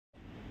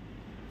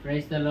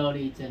Praise the Lord,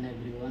 each and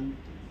everyone.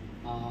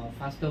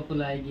 First of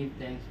all, I give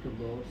thanks to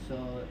God.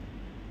 So,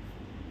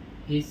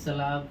 His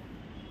love,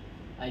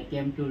 I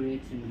came to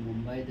reach in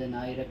Mumbai. Then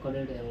I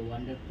recorded a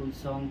wonderful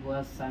song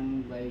was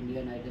sung by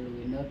Indian Idol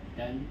winner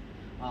and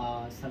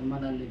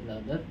Salman Ali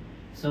brother.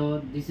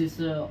 So, this is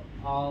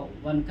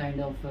one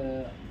kind of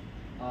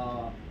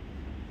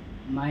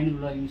mind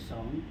blowing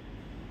song.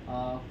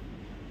 Uh,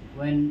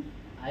 when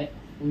I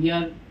we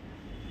are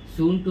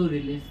soon to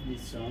release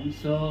this song,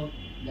 so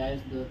guys,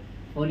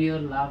 for your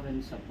love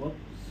and support.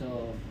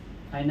 So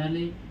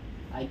finally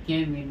I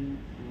came in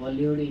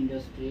Bollywood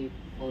industry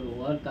for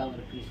work our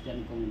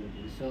Christian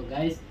community. So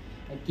guys,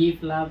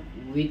 keep love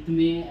with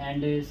me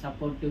and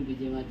support to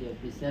Bijamaji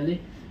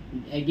officially.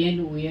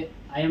 Again,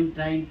 I am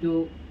trying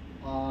to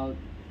uh,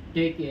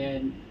 take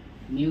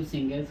new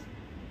singers,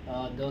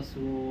 those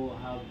who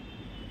have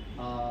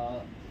uh,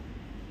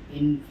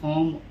 in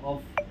form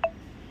of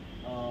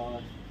uh,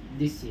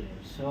 this year.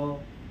 So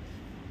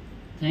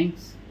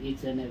thanks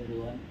each and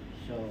everyone.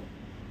 So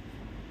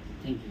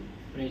thank you.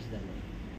 Praise the Lord.